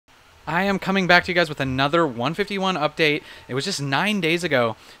I am coming back to you guys with another 151 update. It was just 9 days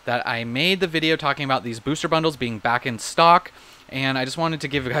ago that I made the video talking about these booster bundles being back in stock, and I just wanted to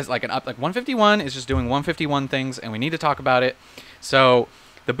give you guys like an up. Like 151 is just doing 151 things, and we need to talk about it. So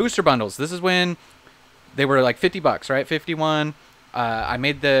the booster bundles, this is when they were like 50 bucks, right? 51. I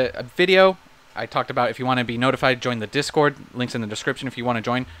made the video. I talked about if you want to be notified, join the Discord. Links in the description if you want to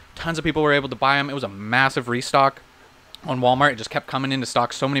join. Tons of people were able to buy them. It was a massive restock on Walmart. It just kept coming into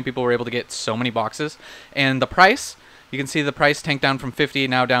stock. So many people were able to get so many boxes. And the price, you can see the price tanked down from $50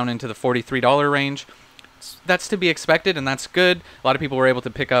 now down into the $43 range. That's to be expected, and that's good. A lot of people were able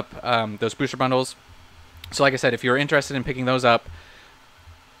to pick up those booster bundles. So like I said, if you're interested in picking those up,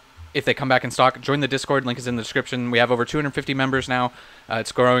 if they come back in stock, join the Discord. Link is in the description. We have over 250 members now.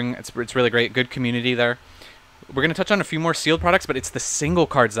 It's growing. It's really great. Good community there. We're going to touch on a few more sealed products, but it's the single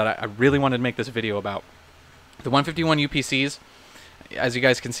cards that I really wanted to make this video about. The 151 UPCs, as you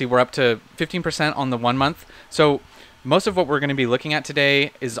guys can see, we're up to 15% on the 1 month. So most of what we're going to be looking at today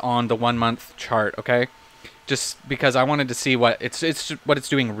is on the 1 month chart, okay? Just because I wanted to see what it's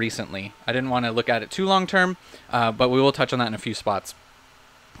doing recently. I didn't want to look at it too long term, but we will touch on that in a few spots.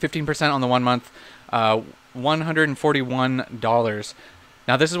 15% on the 1 month, $141.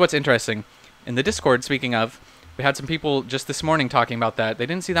 Now this is what's interesting. In the Discord, speaking of, we had some people just this morning talking about that. They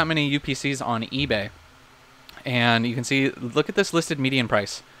didn't see that many UPCs on eBay. And you can see, look at this listed median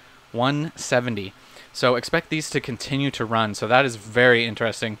price, $170. So expect these to continue to run. So that is very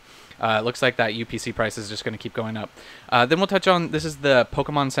interesting. Looks like that UPC price is just going to keep going up. Then we'll touch on, this is the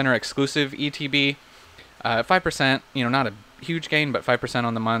Pokemon Center exclusive ETB. 5%, you know, not a huge gain, but 5%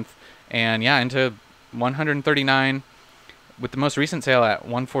 on the month. And yeah, into 139 with the most recent sale at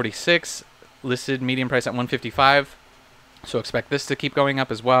 146, listed median price at 155. So expect this to keep going up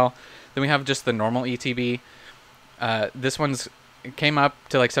as well. Then we have just the normal ETB. This one's came up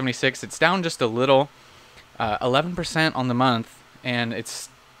to like 76. It's down just a little, 11% on the month, and it's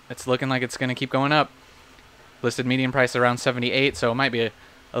looking like it's going to keep going up. Listed median price around 78, so it might be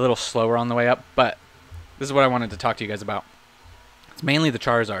a little slower on the way up, but this is what I wanted to talk to you guys about. It's mainly the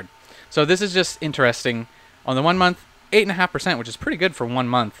Charizard. So this is just interesting. On the 1 month, 8.5%, which is pretty good for 1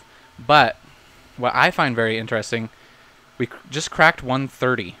 month. But what I find very interesting, we just cracked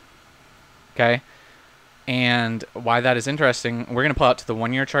 130. Okay? And why that is interesting, we're going to pull out to the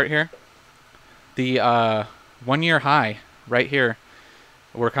 1 year chart here. The 1 year high right here,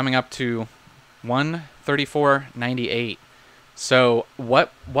 we're coming up to 134.98. So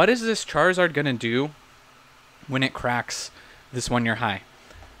what is this Charizard going to do when it cracks this 1 year high?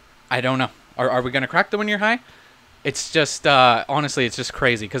 I don't know. Are we going to crack the 1 year high? It's just, honestly, it's just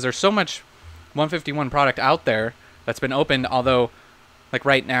crazy because there's so much 151 product out there that's been opened, although, like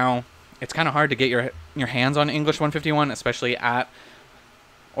right now, it's kind of hard to get your hands on English 151, especially at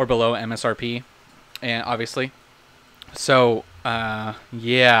or below MSRP, and obviously. So,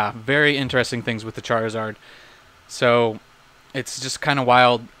 yeah, very interesting things with the Charizard. So, it's just kind of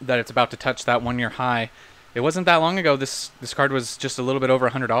wild that it's about to touch that 1 year high. It wasn't that long ago. This card was just a little bit over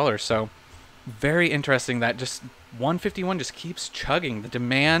 $100. So, very interesting that just 151 just keeps chugging. The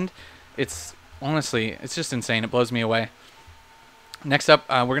demand, it's honestly, it's just insane. It blows me away. Next up,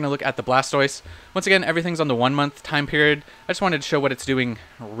 we're going to look at the Blastoise. Once again, everything's on the 1 month time period. I just wanted to show what it's doing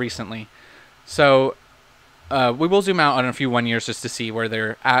recently. So, we will zoom out on a few 1 years just to see where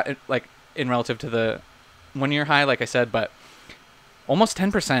they're at, like in relative to the 1 year high, like I said, but almost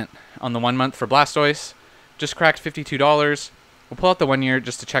 10% on the 1 month for Blastoise. Just cracked $52. We'll pull out the 1 year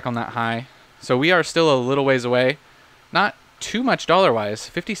just to check on that high. So we are still a little ways away. Not too much dollar-wise.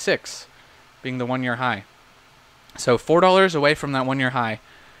 56 being the 1 year high. So $4 away from that 1 year high.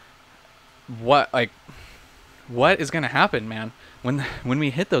 What is going to happen, man? When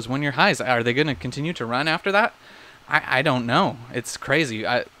we hit those 1 year highs, are they going to continue to run after that? I don't know. It's crazy.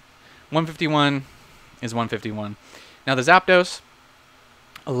 151 is 151. Now the Zapdos,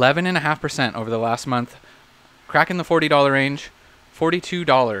 11.5% over the last month. Cracking the $40 range,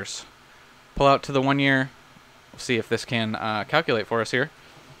 $42. Pull out to the 1 year. We'll see if this can calculate for us here.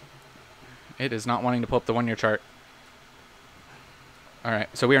 It is not wanting to pull up the 1 year chart. All right,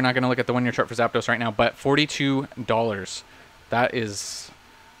 so we are not going to look at the 1 year chart for Zapdos right now, but $42. That is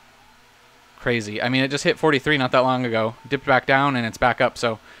crazy. I mean, it just hit 43 not that long ago, dipped back down, and it's back up.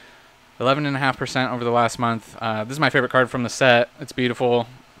 So 11.5% over the last month. This is my favorite card from the set. It's beautiful.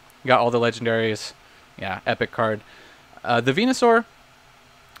 Got all the legendaries. Yeah, epic card. The Venusaur,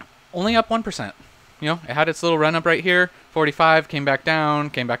 only up 1%. You know, it had its little run up right here. 45, came back down,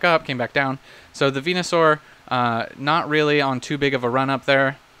 came back up, came back down. So the Venusaur, not really on too big of a run up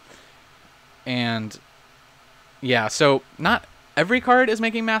there. And yeah, so not every card is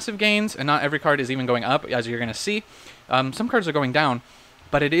making massive gains, and not every card is even going up, as you're going to see. Some cards are going down,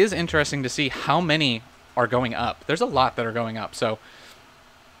 but it is interesting to see how many are going up. There's a lot that are going up, so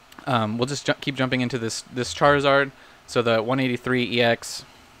we'll just keep jumping into this Charizard. So the 183 EX,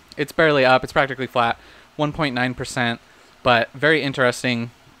 it's barely up. It's practically flat, 1.9%, but very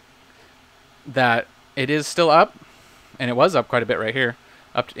interesting that it is still up, and it was up quite a bit right here,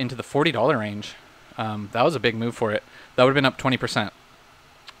 up into the $40 range. That was a big move for it. That would have been up 20%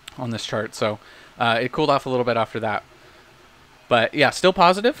 on this chart, so it cooled off a little bit after that. But yeah, still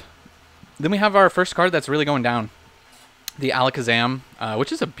positive. Then we have our first card that's really going down, the Alakazam,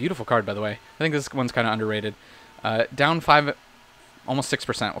 which is a beautiful card, by the way. I think this one's kind of underrated. Down 5, almost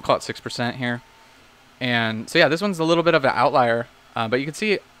 6%. We'll call it 6% here. And so yeah, this one's a little bit of an outlier, but you can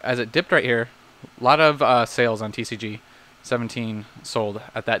see as it dipped right here, a lot of sales on TCG. 17 sold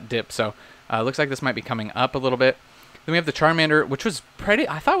at that dip, so looks like this might be coming up a little bit. Then we have the Charmander, which was pretty,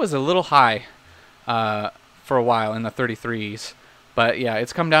 I thought was a little high for a while in the 33s, but yeah,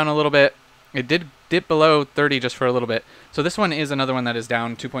 it's come down a little bit. It did dip below 30 just for a little bit. So this one is another one that is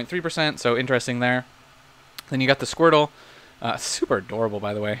down 2.3%, so interesting there. Then you got the Squirtle, super adorable,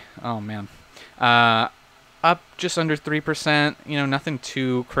 by the way. Oh man, up just under 3%. You know, nothing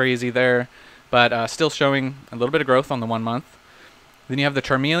too crazy there, but still showing a little bit of growth on the 1 month. Then you have the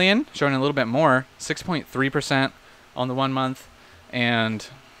Charmeleon showing a little bit more, 6.3% on the 1 month, and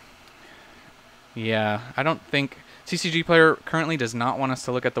yeah, I don't think CCG Player currently does not want us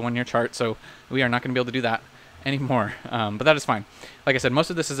to look at the 1 year chart, so we are not going to be able to do that anymore. But that is fine. Like I said, most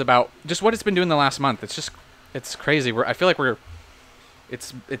of this is about just what it's been doing the last month. It's crazy. I feel like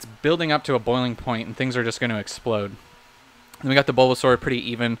it's building up to a boiling point, and things are just going to explode. Then we got the Bulbasaur, pretty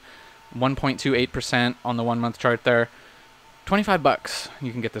even, 1.28% on the 1 month chart there. $25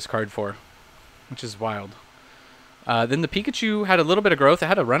 you can get this card for, which is wild. Then the Pikachu had a little bit of growth. It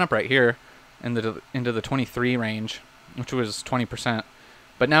had a run up right here into the 23 range, which was 20%.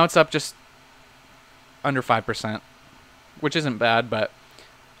 But now it's up just under 5%, which isn't bad, but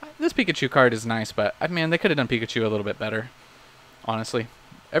this Pikachu card is nice, but man, they could have done Pikachu a little bit better, honestly.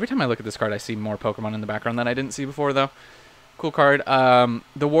 Every time I look at this card, I see more Pokemon in the background that I didn't see before, though. Cool card.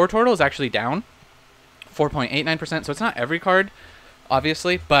 The Wartortle is actually down 4.89%, so it's not every card,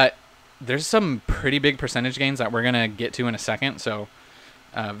 obviously, but there's some pretty big percentage gains that we're going to get to in a second, so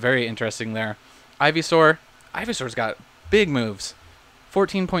very interesting there. Ivysaur's got big moves,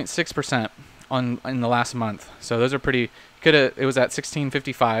 14.6% in the last month, so those are pretty. It was at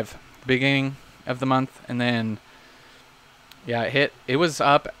 1655 the beginning of the month, and then yeah, it was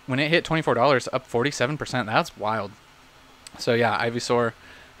up when it hit $24, up 47%. That's wild. So yeah, Ivysaur.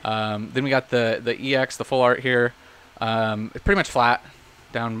 Then we got the EX, the full art here. It's pretty much flat,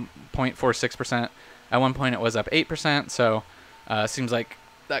 down 0.46%. At one point, it was up 8%. So seems like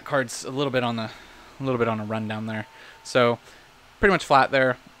that card's a little bit on a run down there. So pretty much flat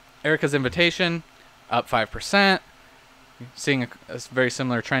there. Erica's Invitation, up 5%. Seeing a very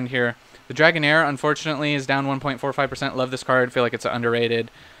similar trend here. The Dragonair, unfortunately, is down 1.45%. Love this card. Feel like it's an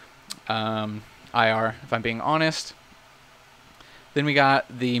underrated IR, if I'm being honest. Then we got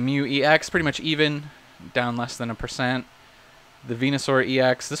the Mew EX, pretty much even, down less than 1%. The Venusaur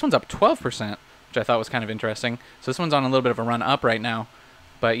EX, this one's up 12%, which I thought was kind of interesting. So this one's on a little bit of a run up right now.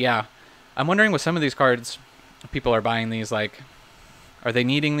 But yeah, I'm wondering with some of these cards, people are buying these, like, are they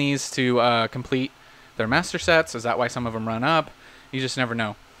needing these to complete their master sets? Is that why some of them run up? You just never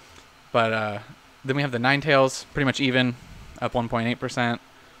know. But then we have the Ninetales, pretty much even, up 1.8%.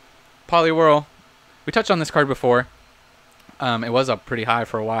 Poliwhirl, we touched on this card before. It was up pretty high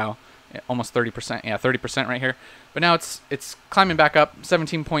for a while, almost 30%. Yeah, 30% right here. But now it's climbing back up,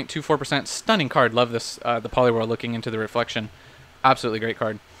 17.24%. Stunning card. Love this, the Poliwhirl looking into the reflection. Absolutely great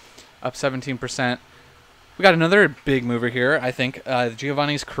card. Up 17%. We got another big mover here, I think.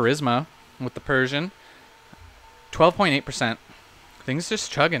 Giovanni's Charisma with the Persian. 12.8%. Things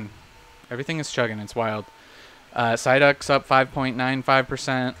just chugging. Everything is chugging. It's wild. Psyduck's up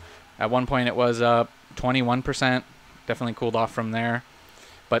 5.95%. At one point it was up 21%. Definitely cooled off from there,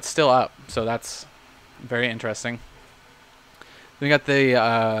 but still up. So that's very interesting. Then we got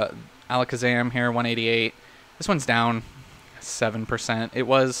the Alakazam here, 188. This one's down 7%. It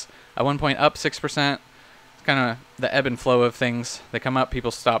was at one point up 6%. It's kind of the ebb and flow of things. They come up,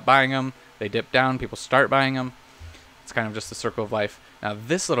 people stop buying them. They dip down, people start buying them. It's kind of just the circle of life. Now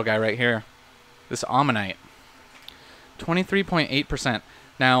this little guy right here, this Ammonite, 23.8%.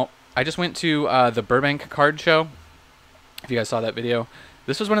 Now I just went to the Burbank card show. If you guys saw that video,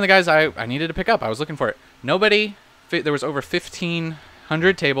 this was one of the guys I needed to pick up. I was looking for it. There was over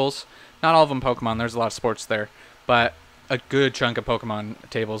 1,500 tables. Not all of them Pokemon. There's a lot of sports there. But a good chunk of Pokemon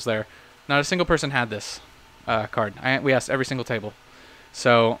tables there. Not a single person had this card. We asked every single table.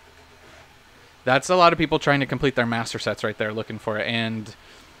 So that's a lot of people trying to complete their master sets right there, looking for it. And,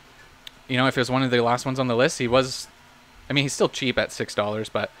 you know, if it was one of the last ones on the list, he was, I mean, he's still cheap at $6,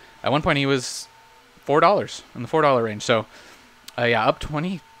 but at one point he was $4, in the $4 range. So, yeah, up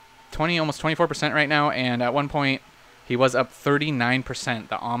 20, almost 24% right now. And at one point, he was up 39%,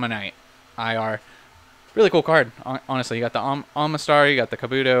 the Ammonite IR. Really cool card, honestly. You got the Amistar, you got the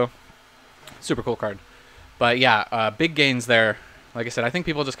Kabuto. Super cool card. But yeah, big gains there. Like I said, I think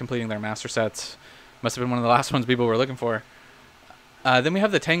people just completing their master sets. Must have been one of the last ones people were looking for. Then we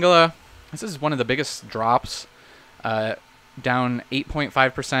have the Tangela. This is one of the biggest drops. Down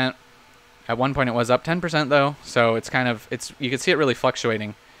 8.5%. At one point it was up 10% though. So it's kind of, you can see it really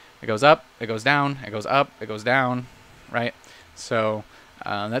fluctuating. It goes up, it goes down, it goes up, it goes down, right? So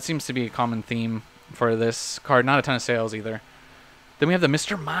that seems to be a common theme for this card. Not a ton of sales either. Then we have the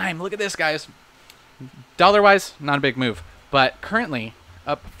Mr. Mime. Look at this, guys. Dollar-wise, not a big move. But currently,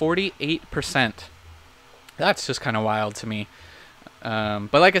 up 48%. That's just kind of wild to me.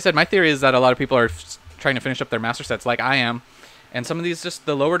 But like I said, my theory is that a lot of people are trying to finish up their master sets like I am. And some of these, just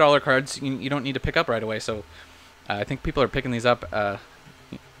the lower dollar cards, you don't need to pick up right away. So I think people are picking these up to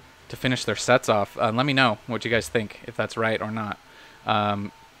finish their sets off. Let me know what you guys think, if that's right or not.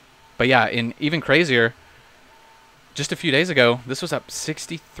 But yeah, in even crazier, just a few days ago, this was up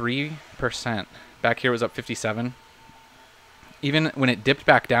 63%. Back here was up 57%. Even when it dipped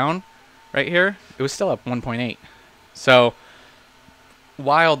back down right here, it was still up 1.8%. So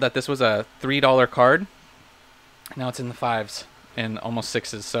wild that this was a $3 card. Now it's in the 5s and almost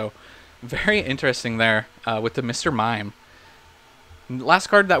 6s. So very interesting there with the Mr. Mime. Last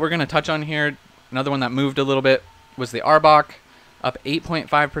card that we're going to touch on here, another one that moved a little bit, was the Arbok, up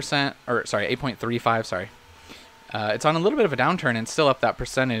 8.5%, or sorry, 8.35, sorry. It's on a little bit of a downturn and still up that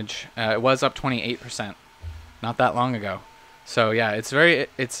percentage. It was up 28% not that long ago. So yeah,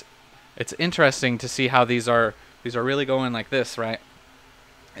 it's interesting to see how these are really going like this, right?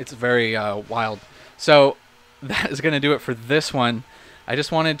 It's very wild. So that is going to do it for this one. I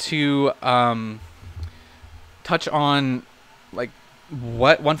just wanted to touch on like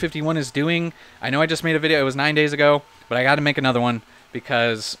what 151 is doing. I know I just made a video, it was 9 days ago, but I got to make another one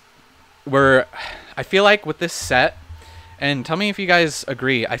because I feel like with this set, and tell me if you guys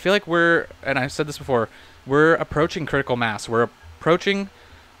agree, I feel like and I've said this before, we're approaching critical mass. We're approaching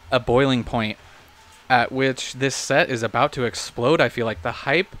a boiling point at which this set is about to explode. I feel like the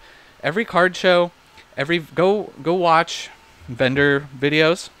hype, every card show, go watch vendor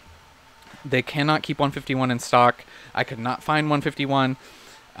videos. They cannot keep 151 in stock. I could not find 151.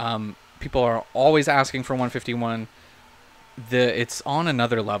 People are always asking for 151. It's on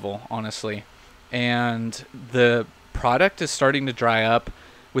another level, honestly. And the product is starting to dry up,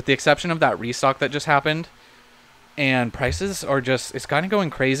 with the exception of that restock that just happened. And prices are just, it's kind of going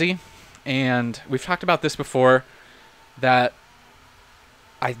crazy. And we've talked about this before, that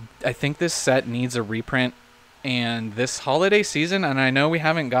I think this set needs a reprint. And this holiday season, and I know we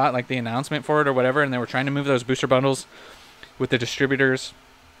haven't got like the announcement for it or whatever, and they were trying to move those booster bundles with the distributors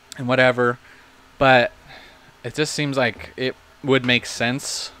and whatever, but it just seems like it would make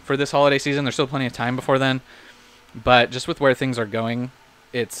sense for this holiday season. There's still plenty of time before then, but just with where things are going,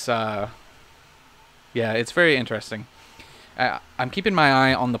 it's yeah, it's very interesting. I'm keeping my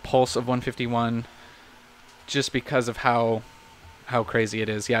eye on the pulse of 151 just because of how crazy it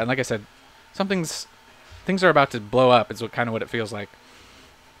is. Yeah, and like I said, things are about to blow up is kind of what it feels like.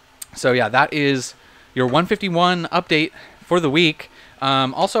 So yeah, that is your 151 update for the week.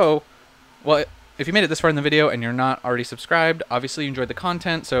 Also, well, if you made it this far in the video and you're not already subscribed, obviously you enjoyed the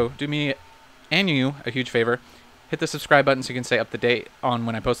content, so do me and you a huge favor. Hit the subscribe button so you can stay up to date on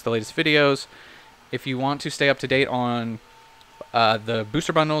when I post the latest videos. If you want to stay up to date on the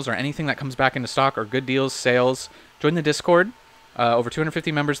booster bundles or anything that comes back into stock or good deals, sales, join the Discord. Over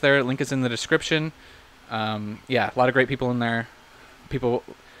 250 members there. Link is in the description. Yeah, a lot of great people in there.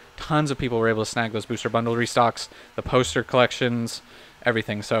 Tons of people were able to snag those booster bundle restocks, the poster collections,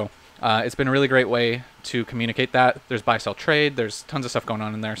 everything. So it's been a really great way to communicate that. There's buy, sell, trade. There's tons of stuff going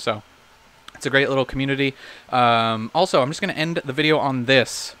on in there. So it's a great little community. Also, I'm just going to end the video on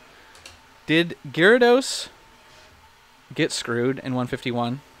this. Did Gyarados get screwed in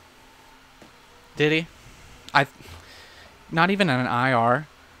 151? Did he? Not even an IR.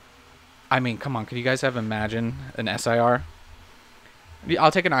 I mean, come on. Could you guys have imagined an SIR?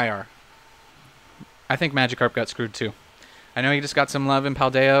 I'll take an IR. I think Magikarp got screwed too. I know he just got some love in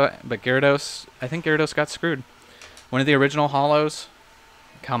Paldea, but Gyarados, I think Gyarados got screwed. One of the original holos.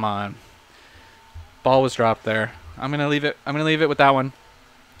 Come on. Ball was dropped there. I'm gonna leave it. I'm gonna leave it with that one.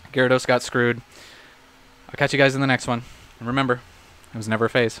 Gyarados got screwed. I'll catch you guys in the next one. And remember, it was never a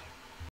phase.